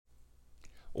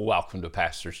Welcome to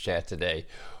Pastor's Chat today.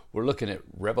 We're looking at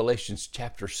Revelations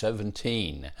chapter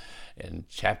 17. In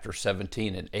chapter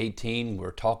 17 and 18, we're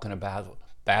talking about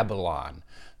Babylon.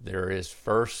 There is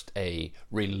first a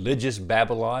religious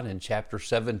Babylon in chapter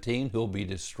 17 who will be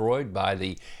destroyed by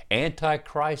the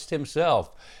Antichrist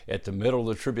himself at the middle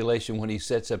of the tribulation when he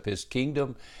sets up his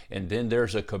kingdom. And then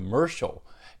there's a commercial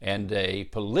and a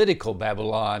political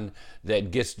Babylon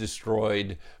that gets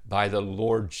destroyed by the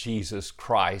Lord Jesus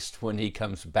Christ when he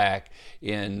comes back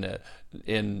in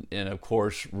of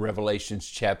course, Revelations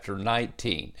chapter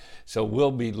 19. So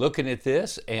we'll be looking at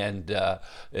this, and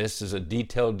this is a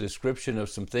detailed description of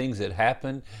some things that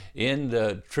happen in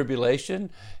the tribulation,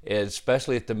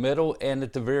 especially at the middle and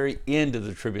at the very end of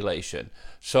the tribulation.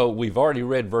 So we've already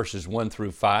read verses 1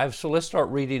 through 5, so let's start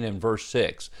reading in verse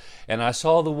 6. And I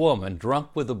saw the woman drunk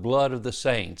with the blood of the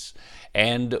saints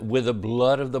and with the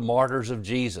blood of the martyrs of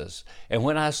Jesus. And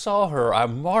when I saw her, I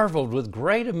marveled with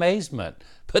great amazement.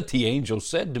 But the angel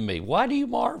said to me, "Why do you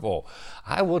marvel?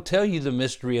 I will tell you the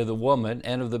mystery of the woman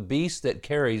and of the beast that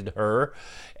carried her,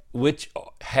 which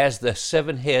has the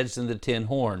 7 heads and the 10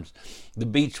 horns. The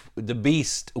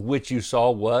beast which you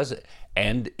saw was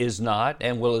and is not,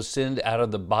 and will ascend out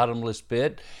of the bottomless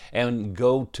pit and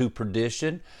go to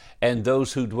perdition. And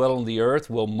those who dwell on the earth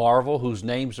will marvel, whose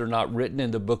names are not written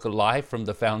in the book of life from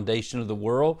the foundation of the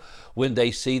world, when they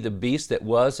see the beast that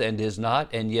was and is not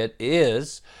and yet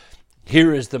is.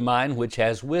 Here is the mind which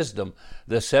has wisdom.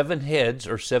 The 7 heads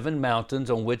are 7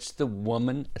 mountains on which the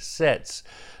woman sits.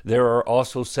 There are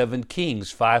also 7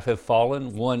 kings. 5 have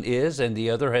fallen, 1 is, and the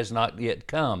other has not yet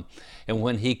come. And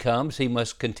when he comes, he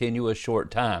must continue a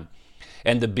short time.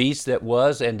 And the beast that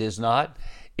was and is not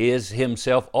is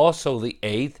himself also the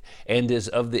 8th, and is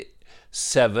of the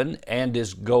 7, and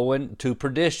is going to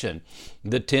perdition.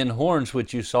 The 10 horns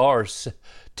which you saw are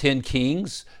 10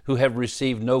 kings who have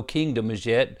received no kingdom as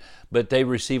yet, but they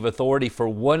receive authority for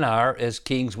 1 hour as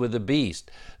kings with the beast.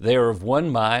 They are of one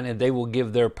mind, and they will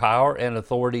give their power and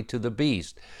authority to the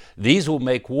beast. These will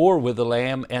make war with the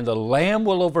Lamb, and the Lamb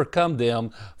will overcome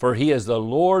them, for he is the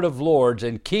Lord of lords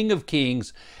and King of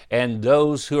kings, and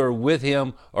those who are with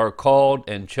him are called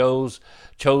and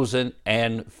chosen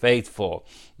and faithful.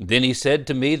 Then he said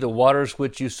to me, the waters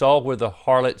which you saw where the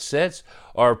harlot sits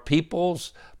are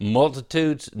peoples,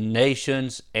 multitudes,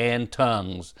 nations, and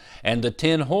tongues. And the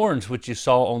 10 horns which you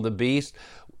saw on the beast,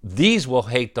 these will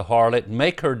hate the harlot,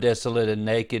 make her desolate and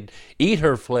naked, eat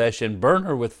her flesh, and burn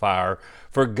her with fire.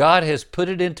 For God has put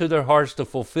it into their hearts to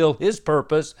fulfill his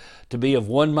purpose, to be of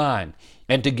one mind,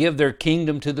 and to give their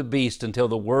kingdom to the beast until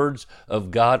the words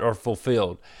of God are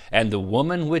fulfilled. And the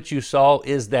woman which you saw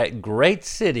is that great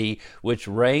city which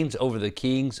reigns over the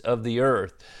kings of the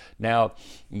earth. Now,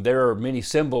 there are many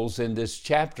symbols in this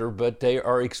chapter, but they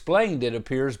are explained, it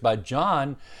appears, by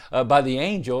John, by the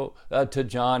angel to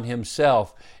John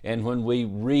himself. And when we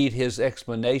read his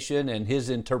explanation and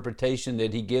his interpretation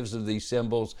that he gives of these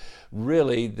symbols,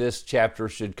 really this chapter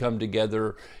should come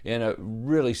together in a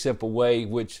really simple way,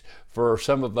 which for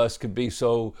some of us could be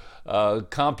so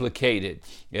complicated.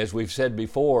 As we've said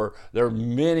before, there are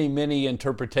many, many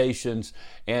interpretations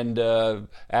and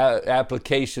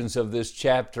applications of this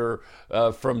chapter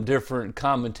from different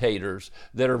commentators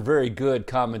that are very good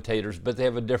commentators, but they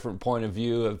have a different point of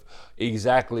view of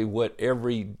exactly what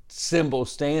every symbol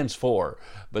stands for.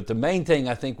 But the main thing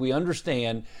I think we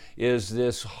understand is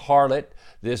this harlot,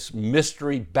 this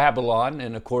mystery Babylon.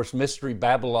 And of course, mystery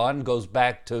Babylon goes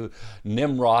back to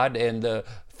Nimrod and the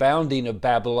founding of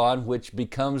Babylon, which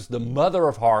becomes the mother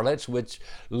of harlots, which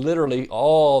literally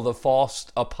all the false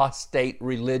apostate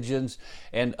religions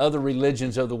and other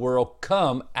religions of the world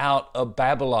come out of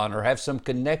Babylon or have some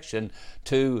connection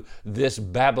to this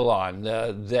Babylon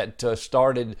that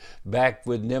started back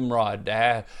with Nimrod,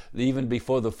 even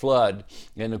before the flood.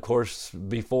 And of course,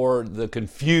 before the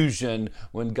confusion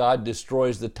when God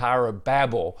destroys the Tower of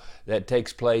Babel that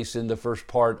takes place in the first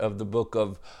part of the book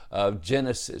of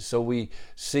Genesis. So we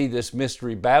see this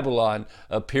mystery Babylon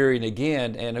appearing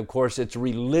again, and of course it's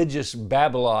religious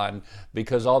Babylon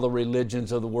because all the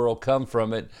religions of the world come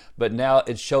from it, but now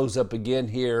it shows up again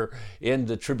here in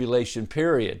the tribulation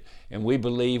period. And we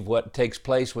believe what takes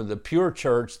place when the pure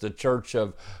church, the church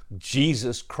of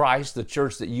Jesus Christ, the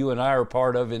church that you and I are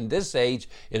part of in this age,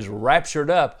 is raptured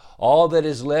up. All that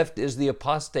is left is the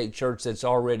apostate church that's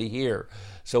already here.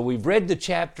 So we've read the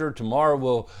chapter. Tomorrow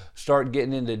we'll start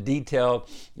getting into detail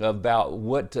about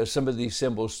what some of these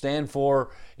symbols stand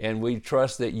for. And we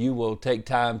trust that you will take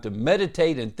time to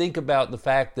meditate and think about the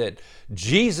fact that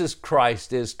Jesus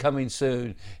Christ is coming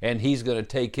soon, and he's going to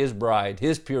take his bride,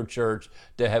 his pure church,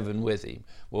 to heaven with him.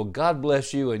 Well, God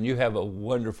bless you, and you have a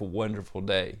wonderful, wonderful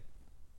day.